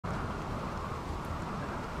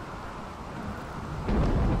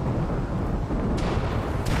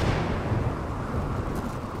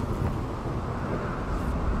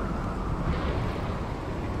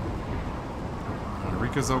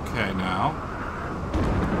Luca's okay now.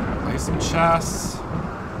 Play some chess.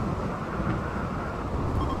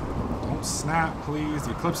 Don't snap, please.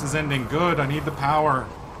 The eclipse is ending. Good, I need the power.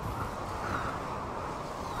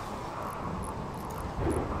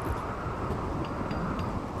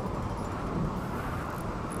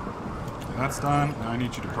 Okay, that's done. Now I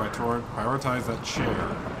need you to prioritize that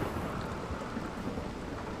chair.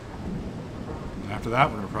 And after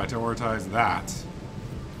that, we're going to prioritize that.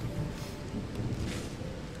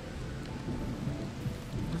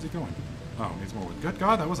 Where's he going? Oh, needs more wood. Good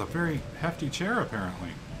God, that was a very hefty chair, apparently.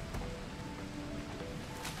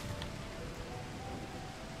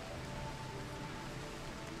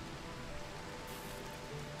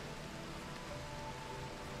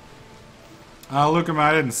 Luca,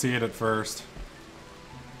 I didn't see it at first.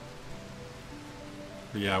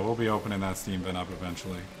 But yeah, we'll be opening that Steam bin up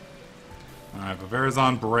eventually. Alright, Bavera's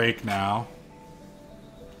on break now.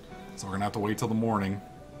 So we're gonna have to wait till the morning.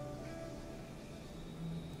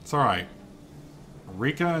 It's alright.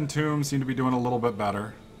 Rika and Tomb seem to be doing a little bit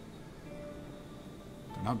better.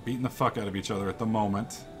 They're not beating the fuck out of each other at the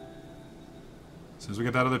moment. As soon as we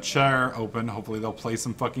get that other chair open, hopefully they'll play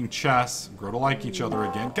some fucking chess, grow to like each other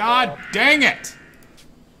again. God dang it!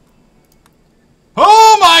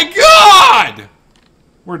 Oh my God!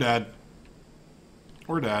 We're dead.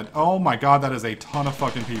 We're dead. Oh my God, that is a ton of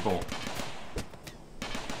fucking people.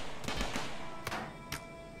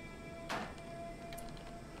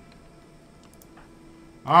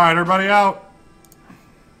 Alright, everybody out.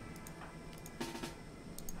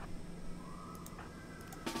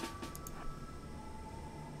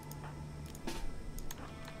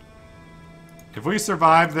 If we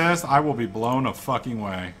survive this, I will be blown a fucking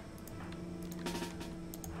way.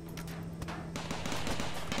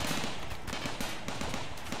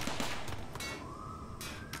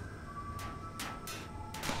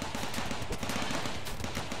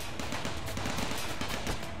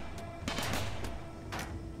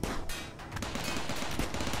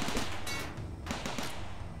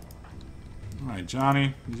 Alright,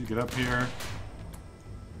 Johnny, did you get up here?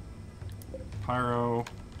 Pyro.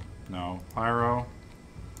 No. Pyro.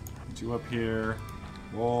 Get you up here.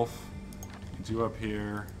 Wolf. Get you up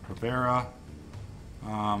here. Bavera.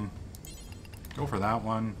 Go for that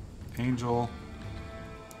one. Angel.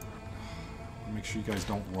 Make sure you guys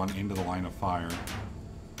don't run into the line of fire.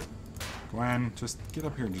 Gwen, just get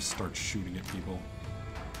up here and just start shooting at people.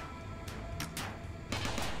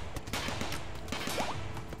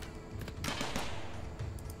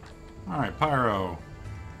 Alright, Pyro.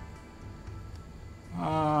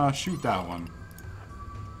 Shoot that one.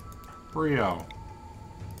 Brio.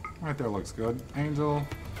 Right there looks good. Angel,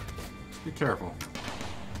 be careful.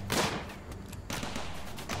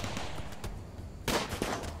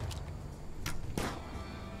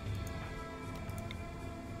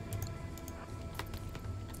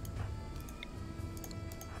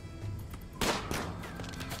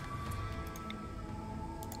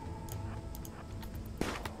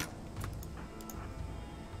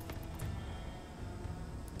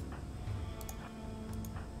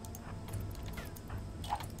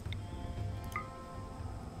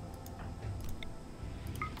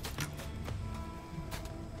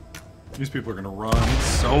 These people are gonna run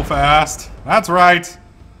so fast. That's right.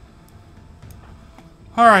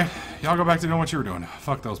 Alright, y'all go back to doing what you were doing.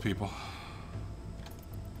 Fuck those people.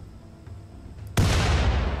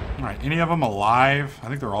 Alright, any of them alive? I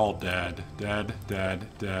think they're all dead. Dead, dead,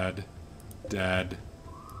 dead, dead,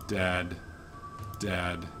 dead,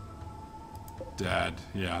 dead, dead.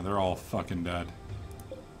 Yeah, they're all fucking dead.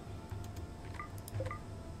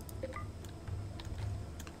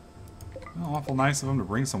 Oh, awful nice of them to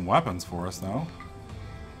bring some weapons for us, though.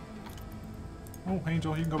 Oh,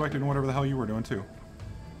 Angel, you can go back to doing whatever the hell you were doing, too.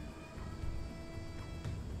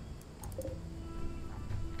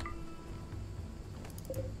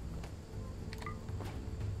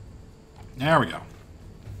 There we go.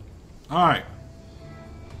 Alright.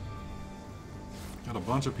 Got a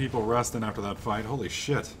bunch of people resting after that fight. Holy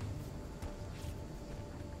shit.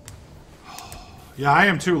 Yeah, I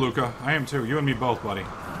am too, Luca. I am too. You and me both, buddy.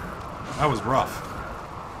 That was rough.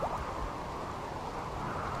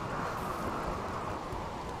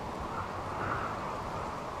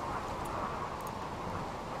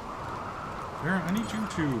 Farron, I need you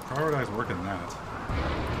to prioritize working that.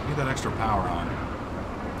 I need that extra power on.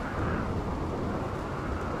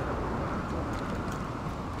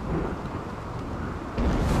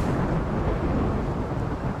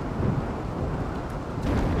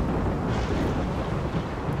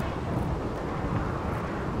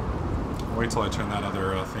 Wait till I turn that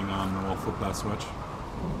other thing on and we'll flip that switch.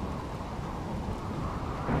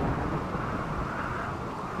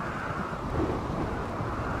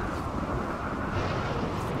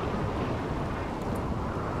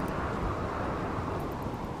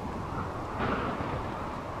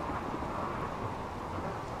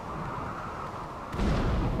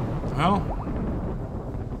 Well,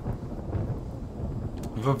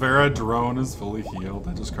 Vivera drone is fully healed.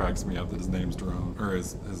 That just cracks me up that his name's drone, or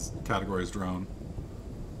his category is drone.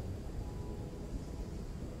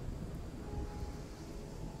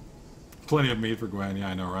 Plenty of meat for Gwen. Yeah,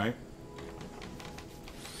 I know, right?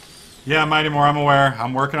 Yeah, Mighty Moore, I'm aware.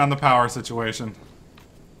 I'm working on the power situation.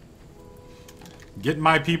 Getting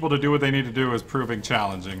my people to do what they need to do is proving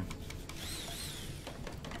challenging.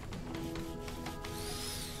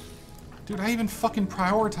 Dude, I even fucking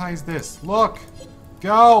prioritize this. Look!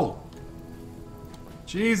 Go!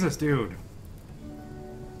 Jesus, dude.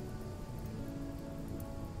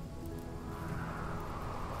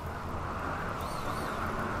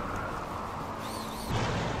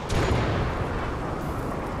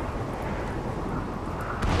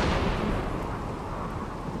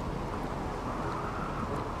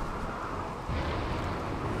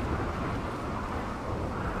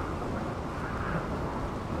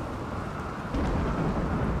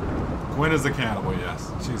 Gwen is a cannibal,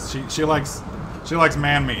 yes. She likes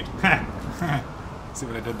man meat. See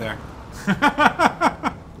what I did there?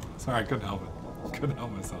 Sorry, I couldn't help it. Couldn't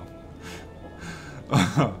help myself.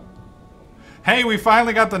 Hey, we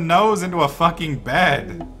finally got the nose into a fucking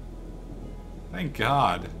bed. Thank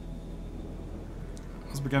God.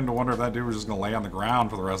 I was beginning to wonder if that dude was just gonna lay on the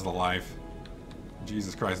ground for the rest of the life.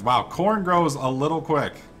 Jesus Christ. Wow, corn grows a little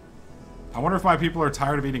quick. I wonder if my people are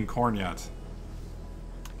tired of eating corn yet.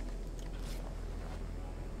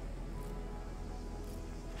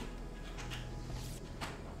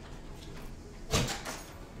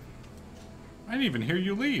 I didn't even hear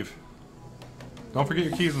you leave. Don't forget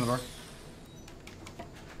your keys in the door.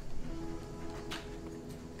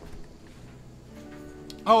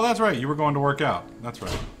 Oh, that's right. You were going to work out. That's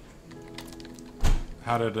right.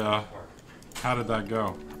 How did that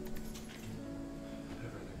go?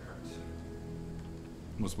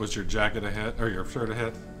 Was your jacket a hit? Or your shirt a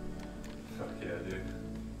hit? Fuck yeah, dude.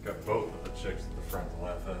 Got both of the chicks at the front to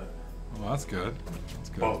laugh at it. Well, that's good. That's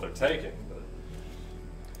good. Both are taken, but...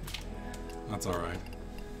 That's alright.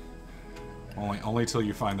 Only till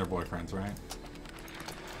you find their boyfriends, right?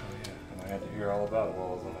 Oh yeah, and I had to hear all about it while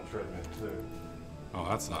I was on the treadmill too. Oh,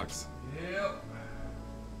 that sucks. Yep.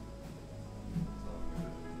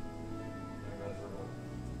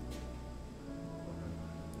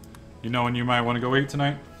 You know when you might want to go eat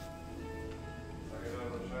tonight? I get out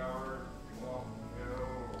of the shower, walk, go,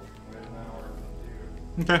 wait an hour,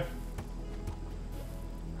 and Okay.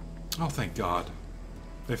 Oh, thank God.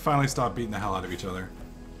 They finally stopped beating the hell out of each other.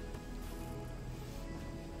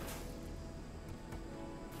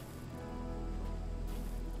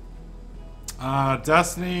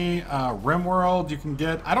 Destiny, Rimworld, you can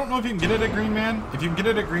get... I don't know if you can get it at Green Man. If you can get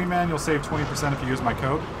it at Green Man, you'll save 20% if you use my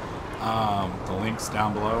code. The link's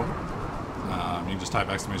down below. You can just type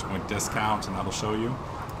 !discount and that'll show you.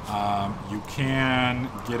 You can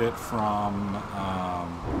get it from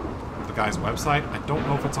the guy's website. I don't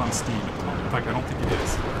know if it's on Steam at the moment. In fact, I don't think it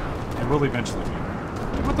is. It will eventually be.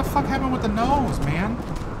 What the fuck happened with the nose, man?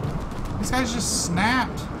 These guys just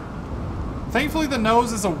snapped. Thankfully, the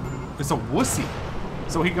nose is a wussy,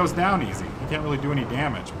 so he goes down easy. He can't really do any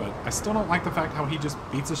damage, but I still don't like the fact how he just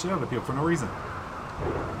beats the shit out of people for no reason.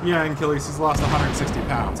 Yeah, and Achilles, he's lost 160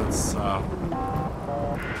 pounds. That's kind of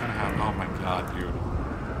how. Oh my God, dude.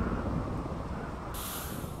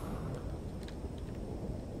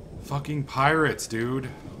 Fucking pirates, dude.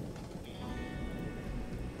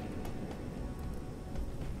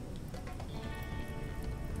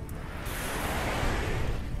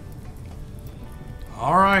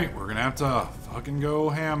 Alright, we're gonna have to fucking go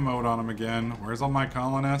ham mode on them again. Where's all my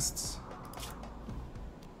colonists?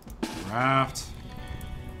 Raft.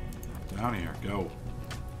 Down here, go.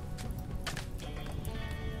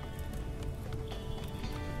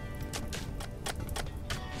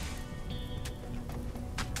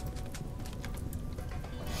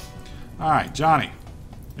 Alright, Johnny.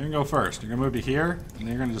 You're gonna go first. You're gonna move to here, and then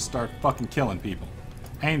you're gonna just start fucking killing people.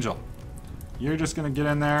 Angel. You're just gonna get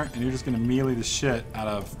in there, and you're just gonna melee the shit out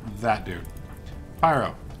of that dude.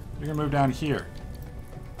 Pyro. You're gonna move down here.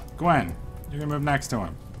 Gwen. You're gonna move next to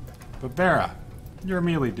him. But Vera. You're a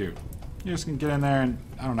melee dude. You're just gonna get in there and,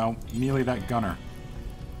 I don't know, melee that gunner.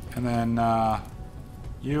 And then,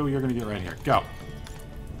 you're gonna get right here. Go.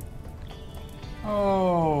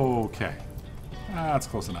 Okay. That's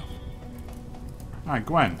close enough. Alright,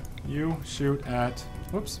 Gwen. You shoot at...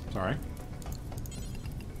 Whoops, sorry.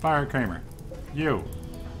 Fire at Kramer. You.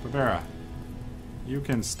 Barbera. You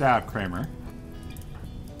can stab Kramer.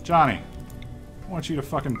 Johnny. I want you to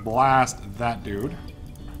fucking blast that dude.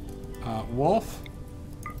 Wolf.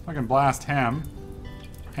 Fucking blast him.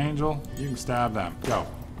 Angel. You can stab them. Go.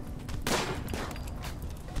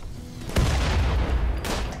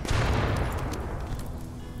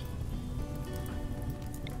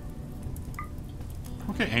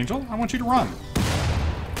 Okay, Angel, I want you to run.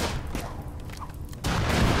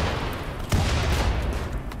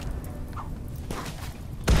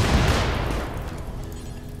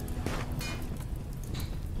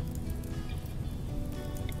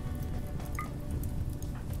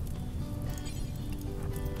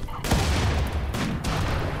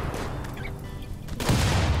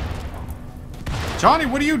 Johnny,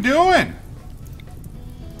 what are you doing?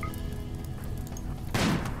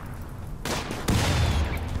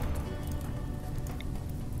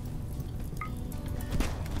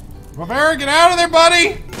 Bavera, get out of there,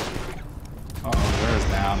 buddy! Uh-oh, Bavera's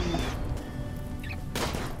down.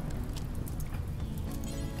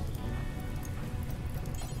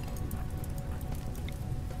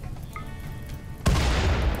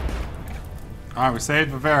 Alright, we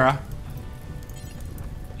saved Bavera.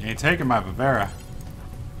 You ain't taking my Bavera.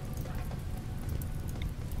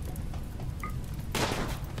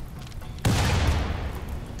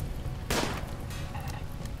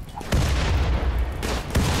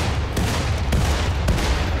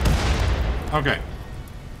 Okay.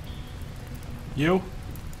 You,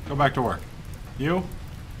 go back to work. You,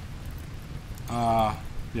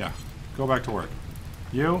 yeah, go back to work.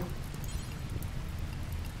 You,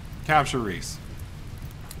 capture Reese.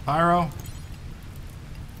 Pyro,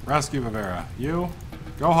 rescue Bavera. You,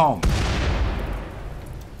 go home.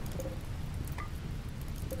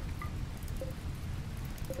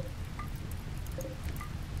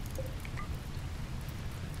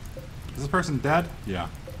 Is this person dead? Yeah.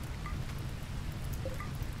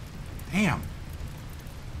 Damn.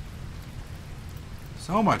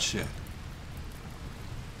 So much shit.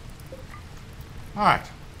 Alright.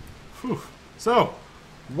 Whew. So,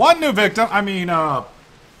 one new victim,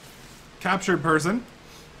 captured person.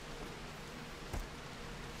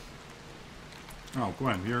 Oh,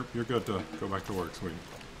 Gwen, you're good to go back to work, sweet.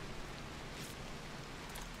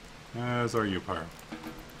 As are you, Pyro.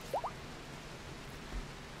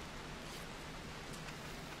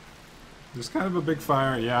 There's kind of a big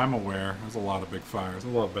fire. Yeah, I'm aware. There's a lot of big fires.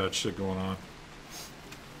 There's a lot of bad shit going on.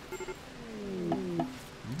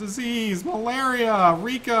 Disease, malaria,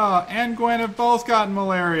 Rika and Gwen have both gotten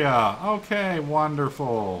malaria. Okay,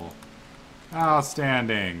 wonderful.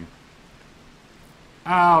 Outstanding.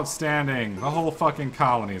 Outstanding. The whole fucking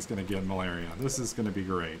colony is going to get malaria. This is going to be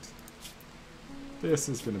great. This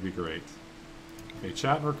is going to be great. Okay,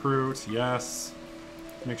 chat and recruit, yes.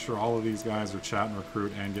 Make sure all of these guys are chat and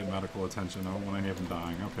recruit and get medical attention. I don't want any of them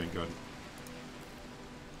dying. Okay, good.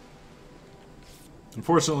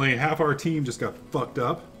 Unfortunately, half our team just got fucked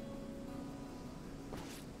up.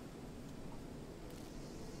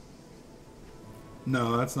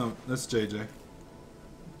 No, that's not. That's JJ.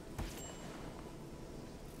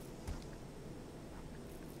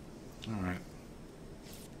 Alright.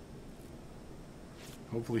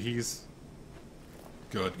 Hopefully he's...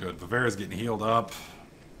 Good, good. Bavera's getting healed up.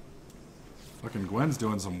 Fucking Gwen's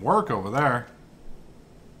doing some work over there.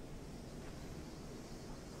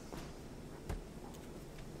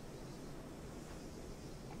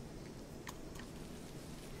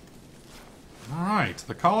 Alright,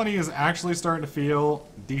 the colony is actually starting to feel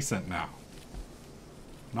decent now.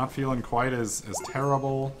 Not feeling quite as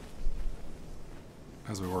terrible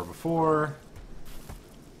as we were before.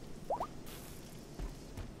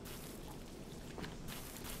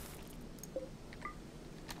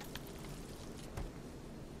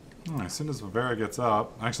 As soon as Bavera gets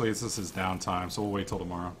up... Actually, this is his downtime, so we'll wait till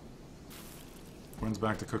tomorrow. Gwen's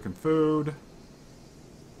back to cooking food.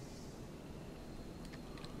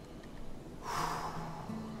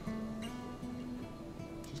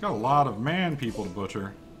 She's got a lot of man people to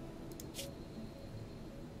butcher.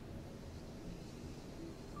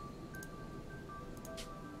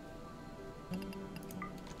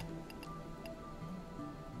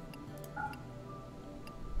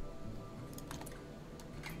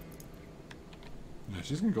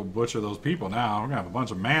 She's gonna go butcher those people now. We're gonna have a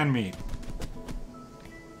bunch of man meat.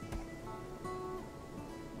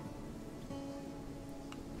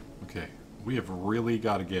 Okay, we have really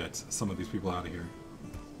got to get some of these people out of here.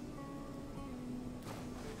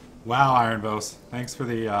 Wow, Ironbos, thanks for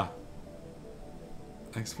the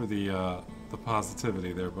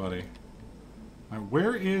positivity there, buddy. All right,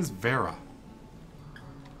 where is Vera?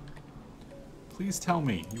 Please tell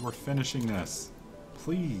me you are finishing this.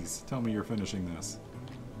 Please tell me you're finishing this.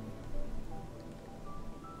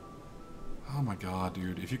 Oh my god,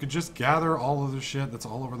 dude. If you could just gather all of the shit that's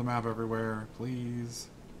all over the map everywhere, please.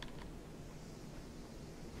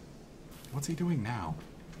 What's he doing now?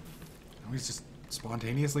 Oh, he's just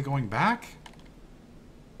spontaneously going back?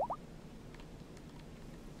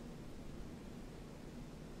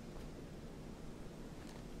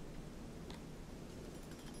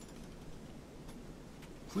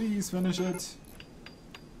 Please finish it.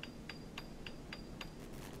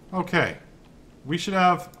 Okay. We should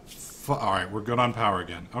have... Alright, we're good on power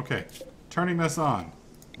again. Okay. Turning this on.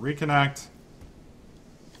 Reconnect.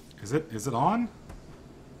 Is it on?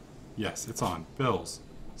 Yes, it's on. Bills.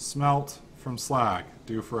 Smelt from slag.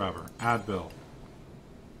 Due forever. Add bill.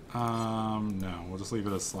 No. We'll just leave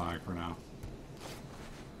it as slag for now.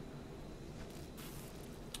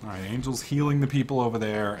 Alright, Angel's healing the people over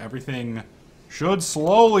there. Everything should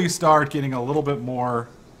slowly start getting a little bit more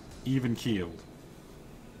even-keeled.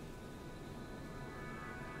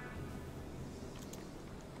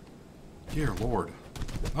 Dear Lord.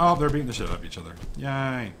 Oh, they're beating the shit out of each other.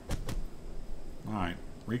 Yay. Alright.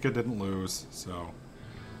 Rika didn't lose, so...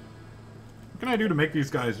 What can I do to make these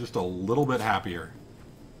guys just a little bit happier?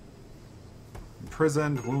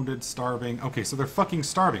 Imprisoned, wounded, starving. Okay, so they're fucking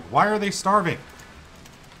starving. Why are they starving?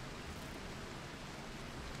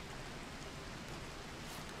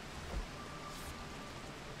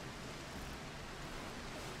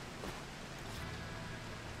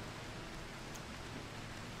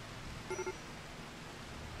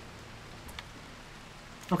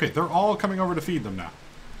 Okay, they're all coming over to feed them now.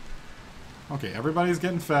 Okay, everybody's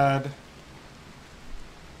getting fed.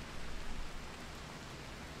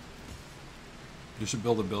 You should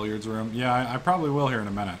build a billiards room. Yeah, I probably will here in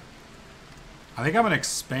a minute. I think I'm going to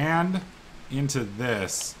expand into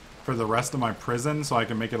this for the rest of my prison so I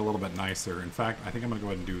can make it a little bit nicer. In fact, I think I'm going to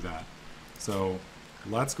go ahead and do that. So,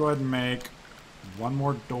 let's go ahead and make one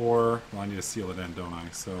more door. Well, I need to seal it in, don't I?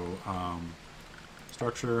 So,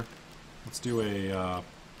 structure. Let's do a... how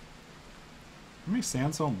many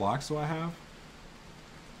sandstone blocks do I have?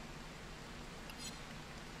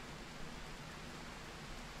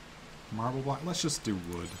 Marble block? Let's just do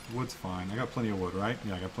wood. Wood's fine. I got plenty of wood, right?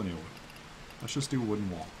 Yeah, I got plenty of wood. Let's just do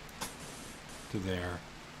wooden wall. To there.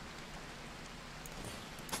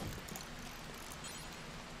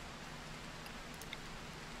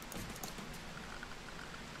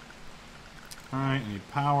 Alright, I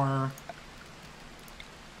need power.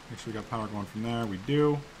 Make sure we got power going from there. We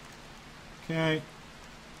do. Okay.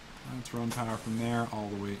 Let's run power from there all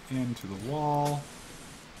the way into the wall.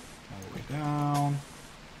 All the way down.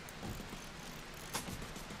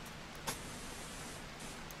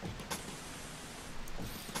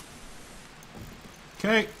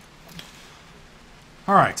 Okay.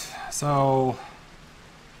 Alright, so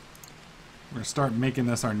we're going to start making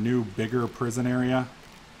this our new, bigger prison area.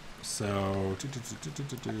 So,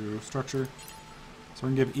 structure. So we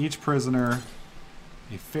can give each prisoner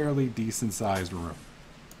a fairly decent sized room.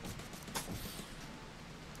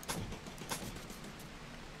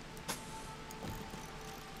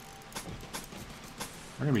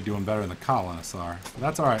 We're going to be doing better than the colonists are. But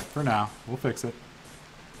that's alright for now. We'll fix it.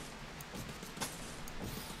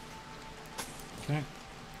 Okay.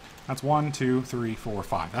 That's 1, 2, 3, 4,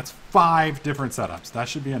 5. That's 5 different setups. That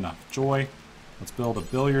should be enough. Joy. Let's build a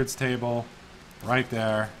billiards table right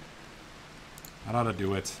there. That ought to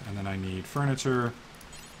do it. And then I need furniture.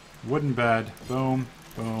 Wooden bed. Boom.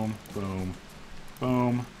 Boom. Boom.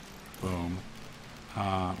 Boom. Boom.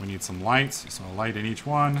 We need some lights. So a light in each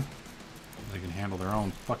one. They can handle their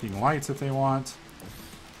own fucking lights if they want.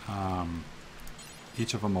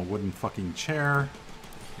 Each of them a wooden fucking chair.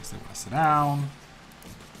 In case they want to sit down.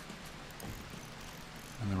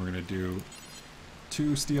 And then we're going to do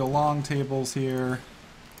 2 steel long tables here.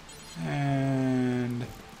 And...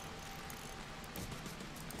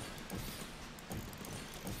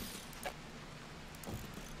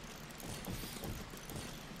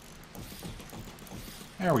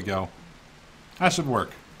 there we go. That should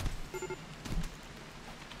work.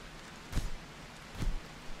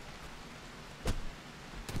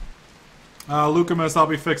 Lucamus, I'll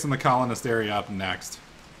be fixing the colonist area up next.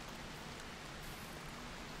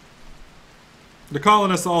 The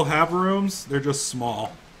colonists all have rooms, they're just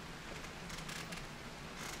small.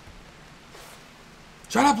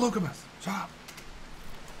 Shut up, Lucamus! Shut up!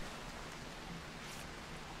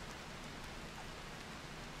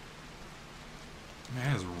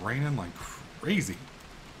 Man, it's raining like crazy.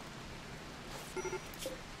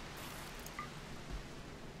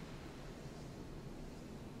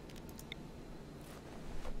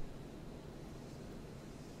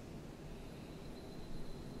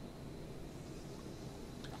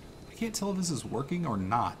 I can't tell if this is working or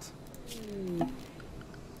not.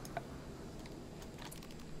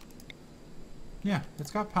 Yeah, it's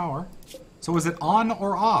got power. So is it on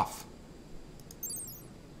or off?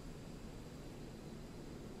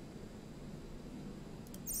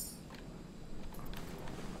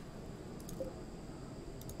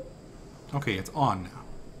 Okay, it's on now.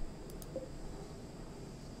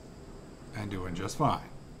 And doing just fine.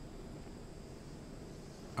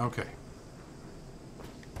 Okay.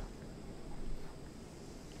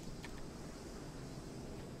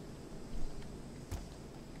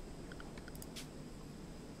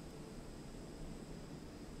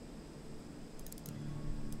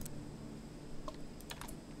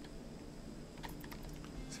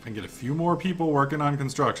 See if I can get a few more people working on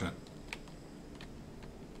construction.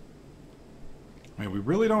 I mean, we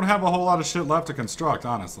really don't have a whole lot of shit left to construct,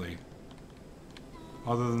 honestly.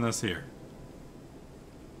 Other than this here.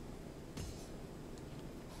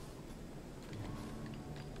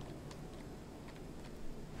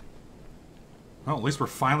 Well, at least we're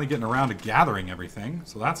finally getting around to gathering everything,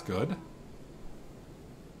 so that's good.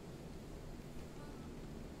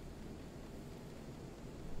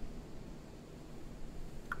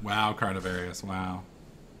 Wow, Carnivarius, wow.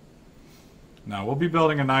 No, we'll be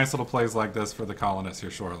building a nice little place like this for the colonists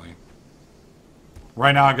here shortly.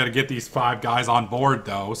 Right now I've got to get these 5 guys on board,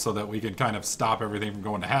 though, so that we can kind of stop everything from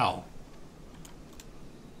going to hell.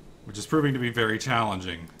 Which is proving to be very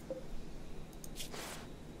challenging.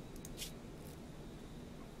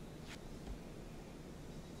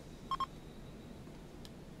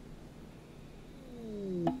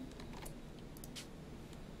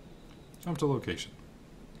 Jump to location.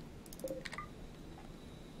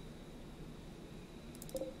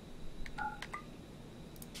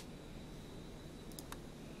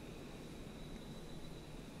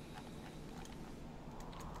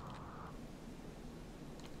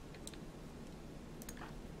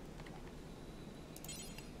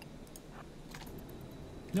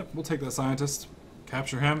 Yep, we'll take that scientist,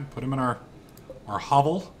 capture him, put him in our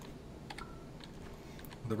hovel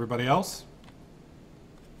with everybody else.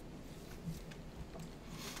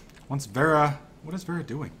 Once Vera, what is Vera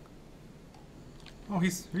doing? Oh,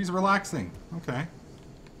 he's relaxing. Okay,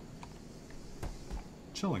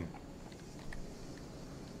 chilling.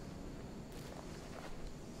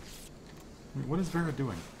 Wait, what is Vera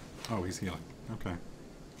doing? Oh, he's healing. Okay.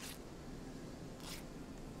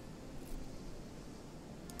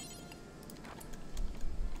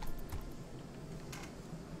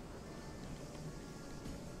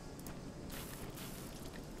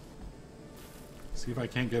 See if I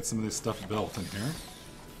can't get some of this stuff built in here.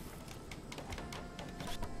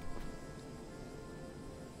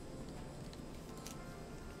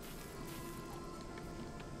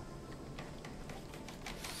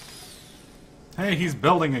 Hey, he's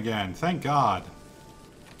building again. Thank God.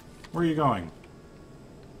 Where are you going?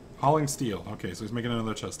 Hauling steel. Okay, so he's making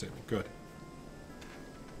another chest table. Good.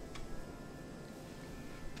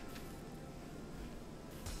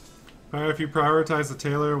 If you prioritize the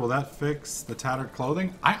tailor, will that fix the tattered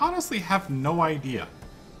clothing? I honestly have no idea.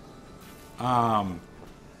 The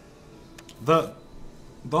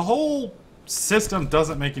whole system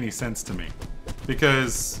doesn't make any sense to me,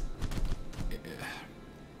 because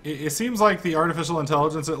it seems like the artificial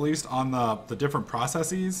intelligence, at least on the different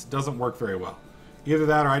processes, doesn't work very well. Either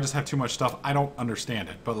that or I just have too much stuff. I don't understand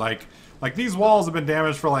it. But like these walls have been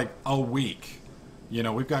damaged for like a week. You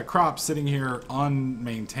know, we've got crops sitting here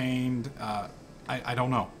unmaintained. I don't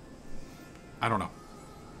know. I don't know.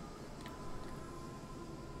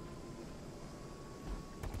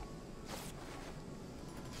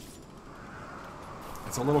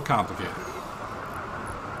 It's a little complicated.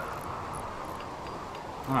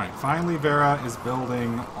 Alright, finally Vera is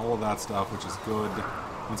building all of that stuff, which is good.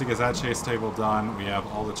 Once he gets that chase table done, we have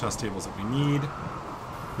all the chest tables that we need.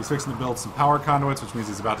 He's fixing to build some power conduits, which means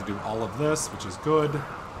he's about to do all of this, which is good.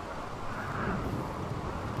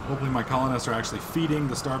 Hopefully my colonists are actually feeding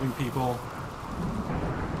the starving people.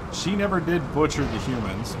 She never did butcher the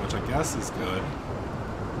humans, which I guess is good.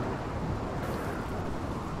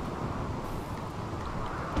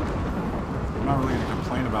 I'm not really going to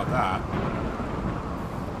complain about that.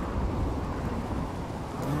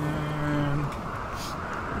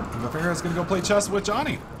 And Vera's going to go play chess with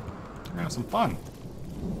Johnny. We're going to have some fun.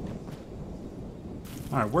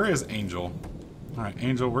 Alright, where is Angel? Alright,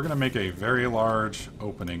 Angel, we're going to make a very large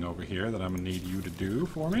opening over here that I'm going to need you to do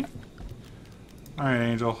for me. Alright,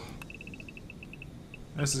 Angel.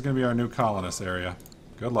 This is going to be our new colonist area.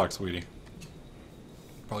 Good luck, sweetie.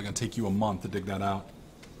 Probably going to take you a month to dig that out.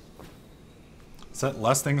 Set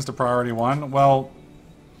less things to priority 1. Well,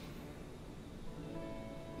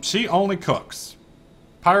 she only cooks.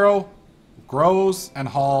 Pyro grows and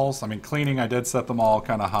hauls. I mean, cleaning, I did set them all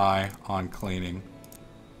kind of high on cleaning.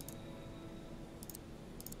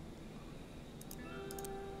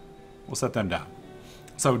 We'll set them down.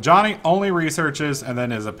 So Johnny only researches and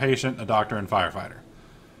then is a patient, a doctor, and firefighter.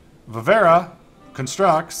 Vivera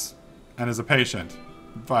constructs and is a patient,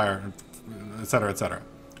 fire, etc., etc.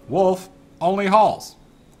 Wolf only hauls.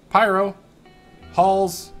 Pyro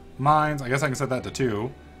Halls, mines, I guess I can set that to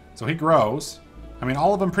 2. So he grows. I mean,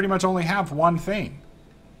 all of them pretty much only have one thing.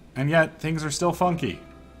 And yet, things are still funky.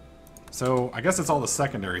 So, I guess it's all the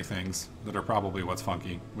secondary things that are probably what's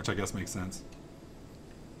funky, which I guess makes sense.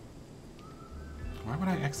 Why would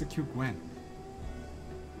I execute Gwen?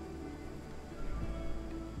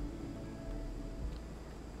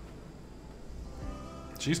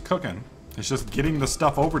 She's cooking. It's just getting the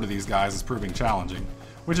stuff over to these guys is proving challenging.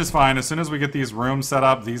 Which is fine. As soon as we get these rooms set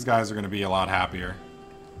up, these guys are going to be a lot happier.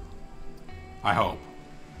 I hope.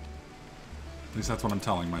 At least that's what I'm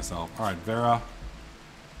telling myself. Alright, Vera.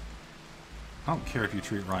 I don't care if you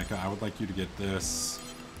treat Rika. I would like you to get this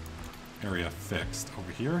area fixed.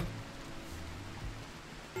 Over here.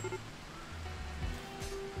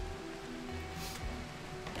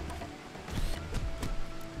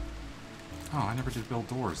 Oh, I never did build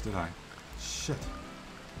doors, did I? Shit.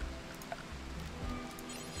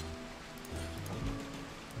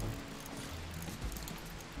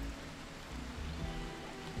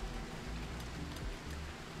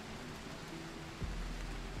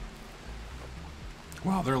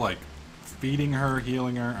 Wow, they're like feeding her,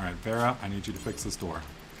 healing her. Alright, Vera, I need you to fix this door.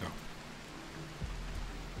 Go.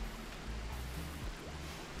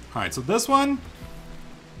 Alright, so this one...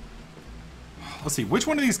 Let's see, which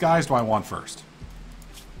one of these guys do I want first?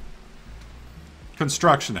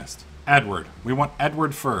 Constructionist. Edward. We want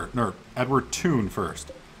Edward first. No, Edward Toon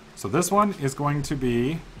first. So this one is going to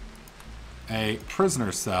be a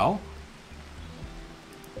prisoner cell.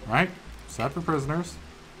 Right? Set for prisoners.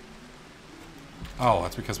 Oh,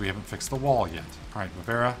 that's because we haven't fixed the wall yet. Alright,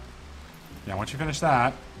 Vera. Yeah, once you finish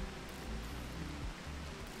that,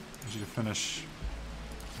 I need you to finish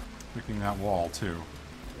fixing that wall, too.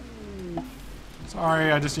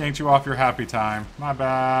 Sorry, I just yanked you off your happy time. My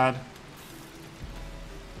bad.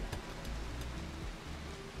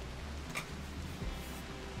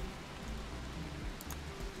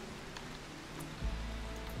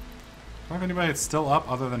 Do I have anybody that's still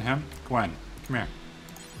up other than him? Gwen, come here.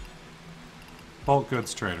 Bulk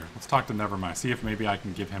goods trader. Let's talk to Nevermind. See if maybe I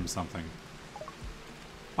can give him something.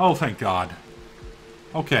 Oh, thank God.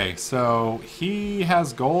 Okay, so he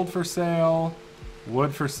has gold for sale,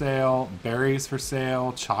 wood for sale, berries for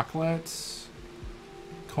sale, chocolate,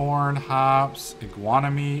 corn, hops, iguana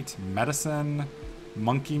meat, medicine,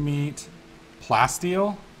 monkey meat,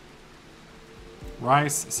 plasteel,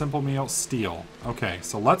 rice, simple meal, steel. Okay,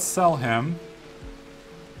 so let's sell him.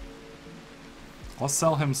 Let's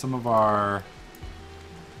sell him some of our...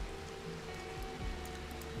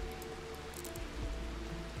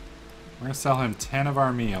 We're going to sell him 10 of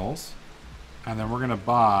our meals. And then we're going to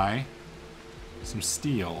buy some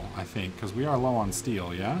steel, I think. Because we are low on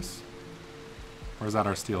steel, yes? Or is that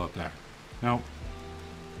our steel up there? Nope.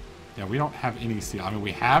 Yeah, we don't have any steel. I mean,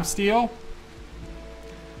 we have steel.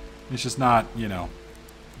 It's just not, you know,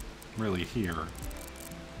 really here.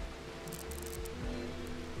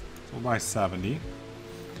 So we'll buy 70.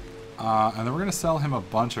 And then we're going to sell him a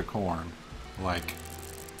bunch of corn. Like,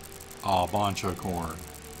 a bunch of corn.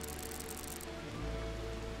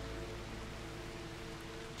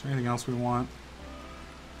 Is there anything else we want?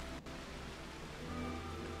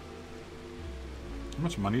 How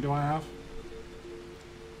much money do I have?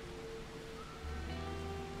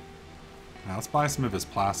 Now let's buy some of his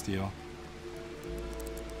plasteel.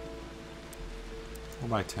 We'll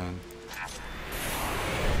buy 10.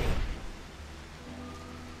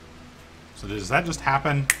 So does that just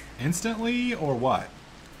happen instantly, or what?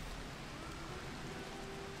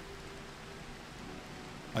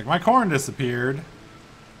 Like, my corn disappeared.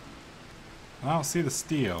 I don't see the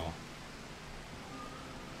steel.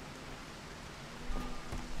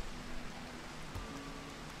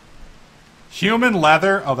 Human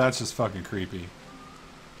leather? Oh, that's just fucking creepy.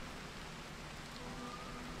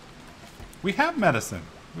 We have medicine.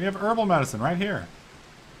 We have herbal medicine right here.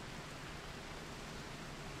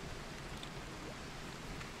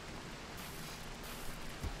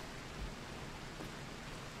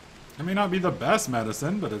 It may not be the best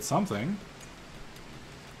medicine, but it's something.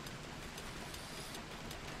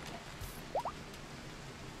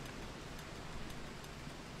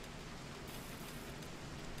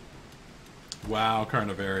 Wow,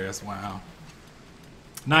 Carnivarius, wow.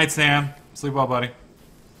 Night, Sam. Sleep well, buddy.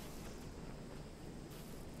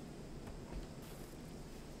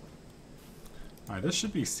 Alright, this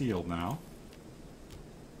should be sealed now.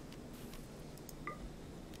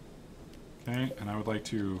 Okay, and I would like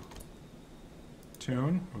to...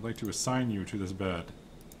 Tune, I would like to assign you to this bed.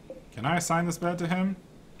 Can I assign this bed to him?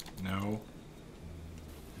 No.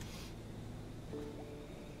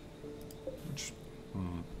 Which...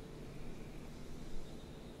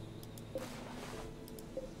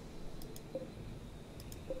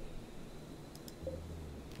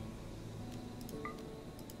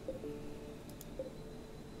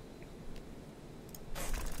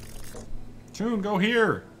 Toon, go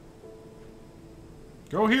here.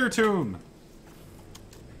 Go here, Toon.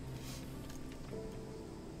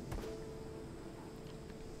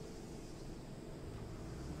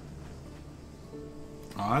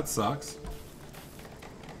 Oh, that sucks.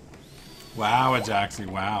 Wow, Ajaxie,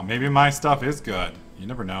 wow. Maybe my stuff is good. You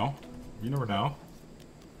never know. You never know.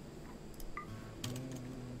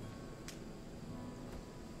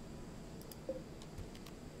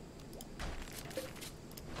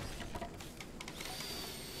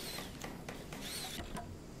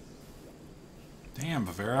 Damn,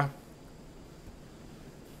 Bavera.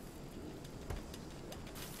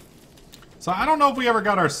 So I don't know if we ever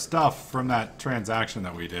got our stuff from that transaction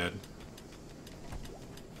that we did.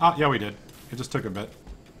 Oh, yeah, we did. It just took a bit.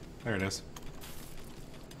 There it is.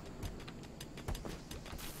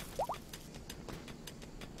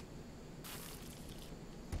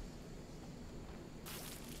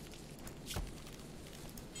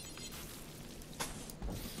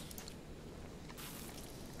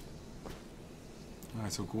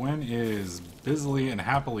 Alright, so Gwen is busily and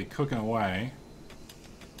happily cooking away.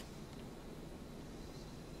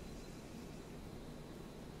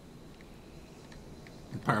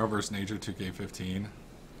 Pyro vs. Nature 2K15.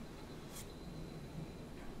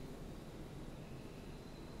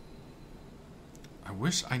 I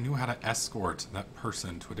wish I knew how to escort that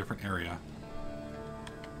person to a different area.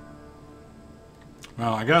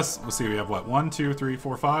 Well, I guess, we'll see, we have what? 1, 2, 3,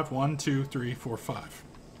 4, 5? 1, 2, 3, 4, 5.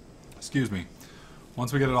 Excuse me.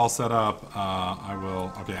 Once we get it all set up, I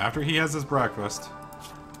will... Okay, after he has his breakfast...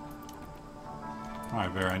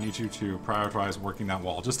 Alright, Vera, I need you to prioritize working that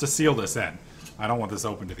wall, just to seal this in. I don't want this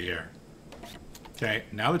open to the air. Okay,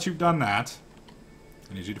 now that you've done that,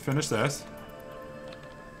 I need you to finish this.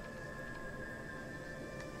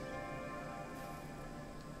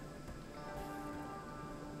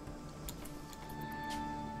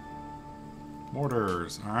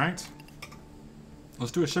 Mortars, alright.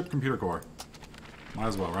 Let's do a ship computer core. Might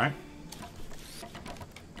as well, right?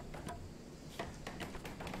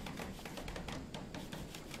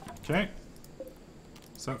 Okay.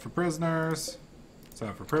 Set for prisoners.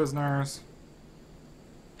 Set for prisoners.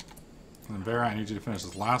 And then Vera, I need you to finish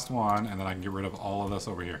this last one, and then I can get rid of all of this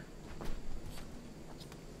over here.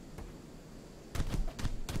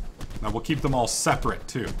 Now we'll keep them all separate,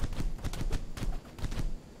 too.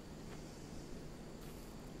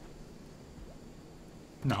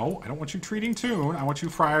 No, I don't want you treating Toon. I want you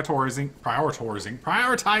prioritizing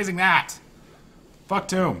that. Fuck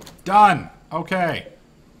Toon. Done. Okay.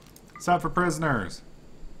 Set for prisoners.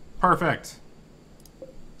 Perfect.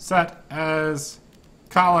 Set as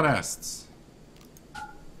colonists.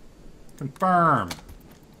 Confirm.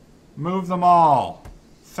 Move them all.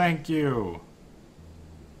 Thank you.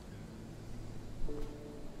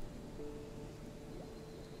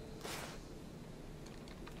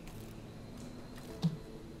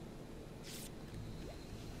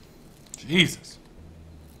 Jesus.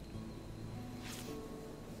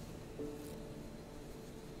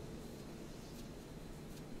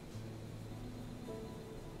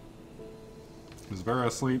 Is Vera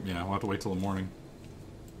asleep? Yeah, we'll have to wait till the morning.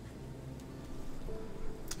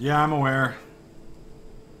 Yeah, I'm aware.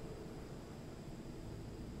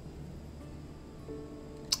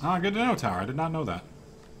 Ah, good to know, Tower. I did not know that.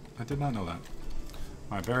 I did not know that.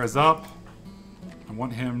 Alright, Vera's up. I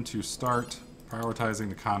want him to start prioritizing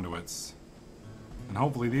the conduits. And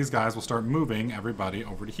hopefully these guys will start moving everybody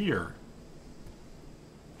over to here.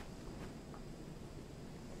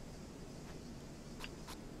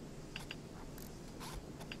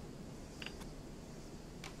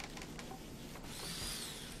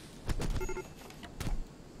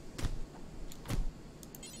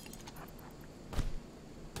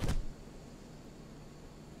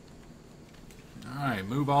 Alright,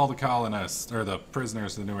 move all the colonists, or the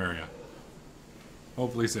prisoners to the new area.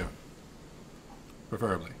 Hopefully soon.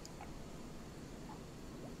 Preferably.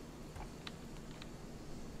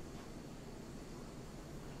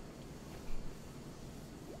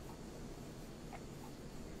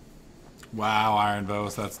 Wow, Iron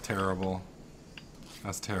Vos, that's terrible.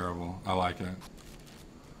 That's terrible. I like it. There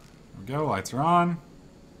we go, lights are on.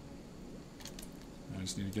 I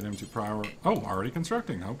just need to get him to prior... Oh, already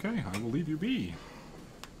constructing. Okay, I will leave you be.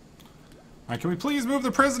 Alright, can we please move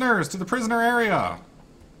the prisoners to the prisoner area?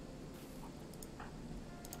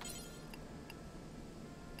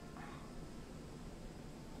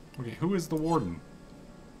 Okay, who is the warden?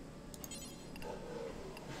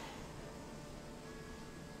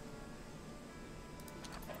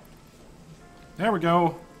 There we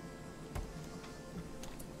go.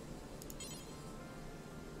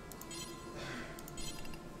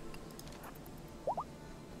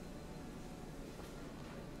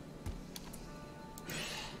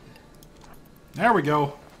 There we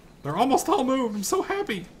go. They're almost all moved. I'm so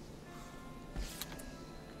happy.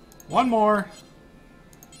 One more.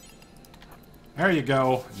 There you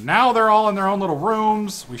go. Now they're all in their own little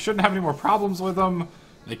rooms. We shouldn't have any more problems with them.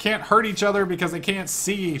 They can't hurt each other because they can't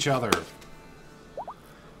see each other.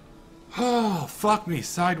 Oh, fuck me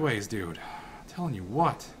sideways, dude. I'm telling you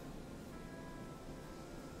what.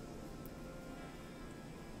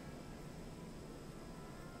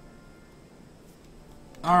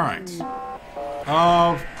 Alright.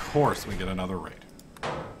 Of course we get another raid.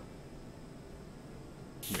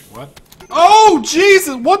 Wait, what? Oh,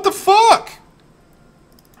 Jesus! What the fuck?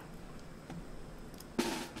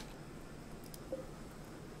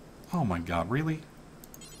 Oh my god, really?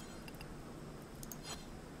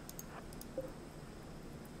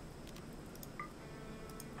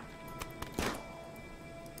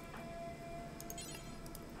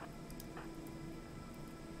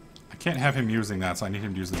 I can't have him using that, so I need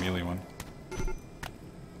him to use the melee one.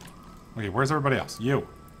 Okay, where's everybody else? You.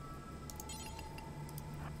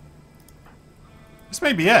 This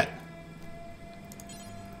may be it.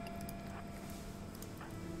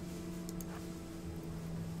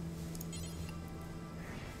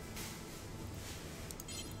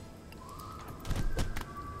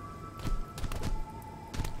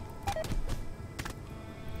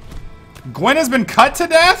 Gwen has been cut to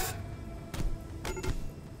death?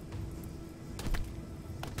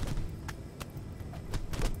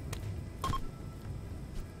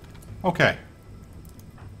 Okay.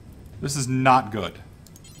 This is not good.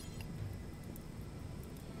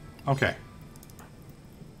 Okay.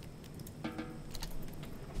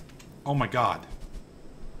 Oh my god.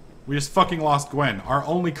 We just fucking lost Gwen. Our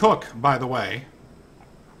only cook, by the way.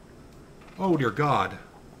 Oh dear god.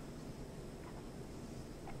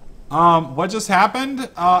 What just happened?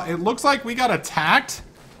 It looks like we got attacked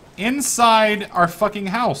inside our fucking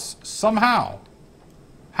house. Somehow.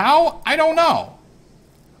 How? I don't know.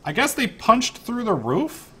 I guess they punched through the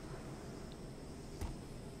roof?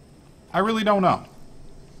 I really don't know.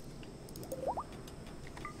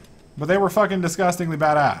 But they were fucking disgustingly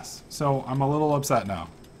badass. So I'm a little upset now.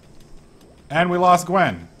 And we lost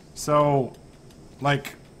Gwen. So,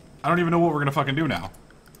 like, I don't even know what we're gonna fucking do now.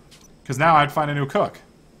 Because now I'd find a new cook.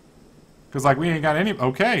 Because, like, we ain't got any...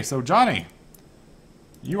 Okay, so Johnny.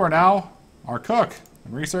 You are now our cook.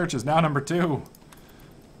 And research is now number 2.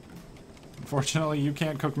 Unfortunately, you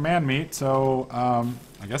can't cook man meat, so,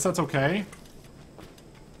 I guess that's okay.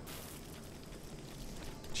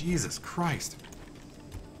 Jesus Christ.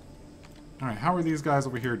 Alright, how are these guys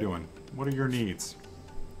over here doing? What are your needs?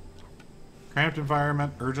 Cramped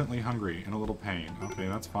environment, urgently hungry, in a little pain. Okay,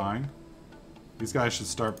 that's fine. These guys should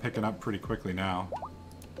start picking up pretty quickly now.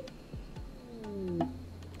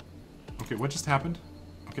 Okay, what just happened?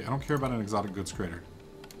 Okay, I don't care about an exotic goods crater.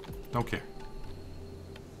 Don't care.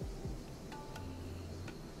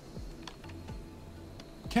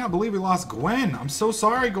 Can't believe we lost Gwen. I'm so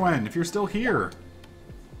sorry, Gwen, if you're still here.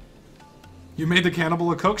 You made the cannibal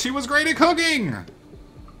a cook? She was great at cooking!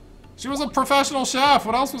 She was a professional chef.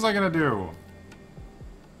 What else was I gonna do?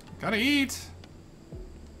 Gotta eat.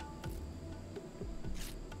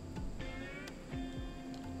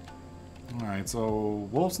 Alright, so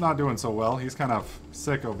Wolf's not doing so well. He's kind of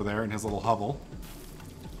sick over there in his little hovel.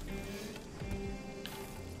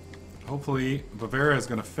 Hopefully, Bavaria is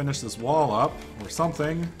going to finish this wall up, or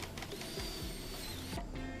something.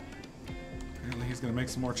 Apparently he's going to make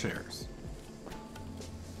some more chairs.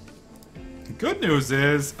 The good news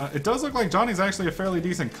is, it does look like Johnny's actually a fairly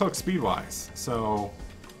decent cook speed-wise, so...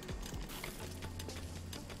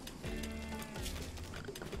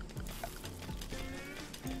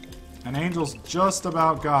 And Angel's just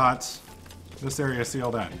about got this area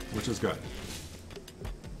sealed in, which is good.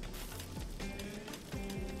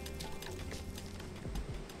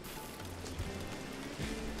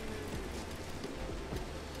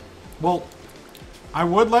 Well, I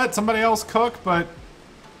would let somebody else cook, but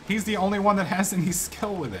he's the only one that has any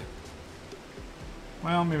skill with it.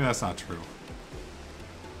 Well, maybe that's not true.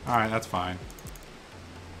 Alright, that's fine.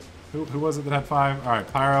 Who was it that had 5?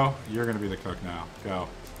 Alright, Pyro, you're going to be the cook now. Go.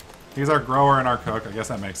 He's our grower and our cook. I guess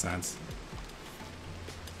that makes sense.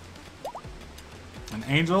 And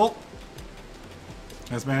Angel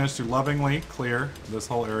has managed to lovingly clear this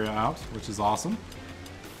whole area out, which is awesome.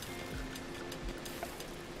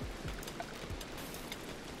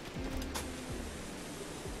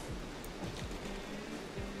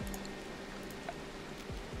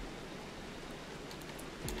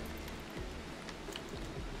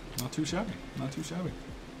 Not too shabby. Not too shabby.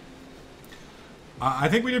 I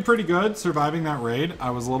think we did pretty good surviving that raid.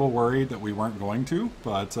 I was a little worried that we weren't going to,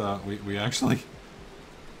 but we actually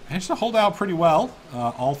managed to hold out pretty well,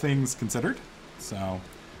 all things considered. So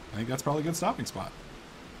I think that's probably a good stopping spot.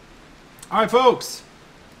 All right, folks.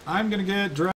 I'm going to get dressed.